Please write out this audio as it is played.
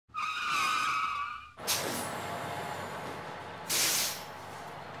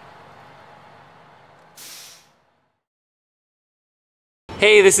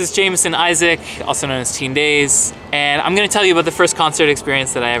Hey, this is Jameson Isaac, also known as Teen Daze, and I'm going to tell you about the first concert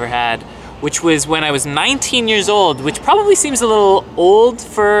experience that I ever had, which was when I was 19 years old, which probably seems a little old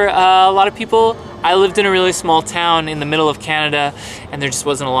for a lot of people. I lived in a really small town in the middle of Canada, and there just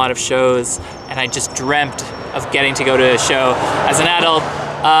wasn't a lot of shows, and I just dreamt of getting to go to a show as an adult.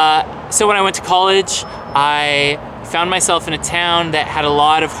 So when I went to college, I found myself in a town that had a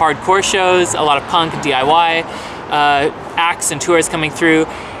lot of hardcore shows, a lot of punk and DIY, acts and tours coming through,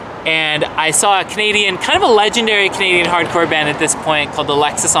 and I saw a Canadian, kind of a legendary Canadian hardcore band at this point called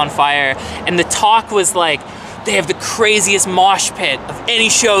Alexis on Fire, and the talk was like, they have the craziest mosh pit of any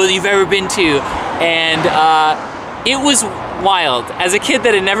show that you've ever been to, and it was wild. As a kid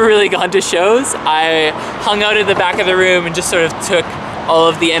that had never really gone to shows, I hung out at the back of the room and just sort of took all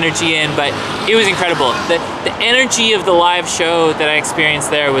of the energy in, but it was incredible. The energy of the live show that I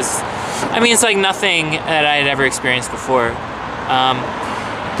experienced there was, I mean, it's like nothing that I had ever experienced before.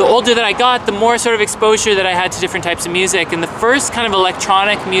 The older that I got, the more sort of exposure that I had to different types of music, and the first kind of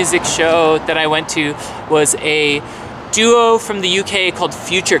electronic music show that I went to was a duo from the UK called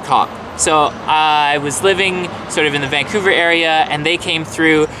Future Cop. So I was living sort of in the Vancouver area, and they came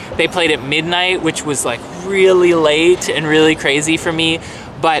through. They played at midnight, which was like really late and really crazy for me,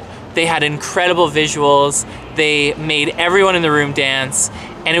 but they had incredible visuals. They made everyone in the room dance,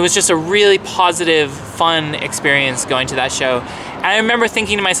 and it was just a really positive, fun experience going to that show. And I remember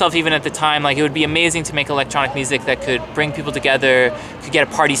thinking to myself even at the time, like, it would be amazing to make electronic music that could bring people together, could get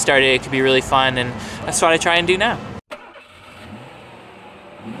a party started, it could be really fun, and that's what I try and do now.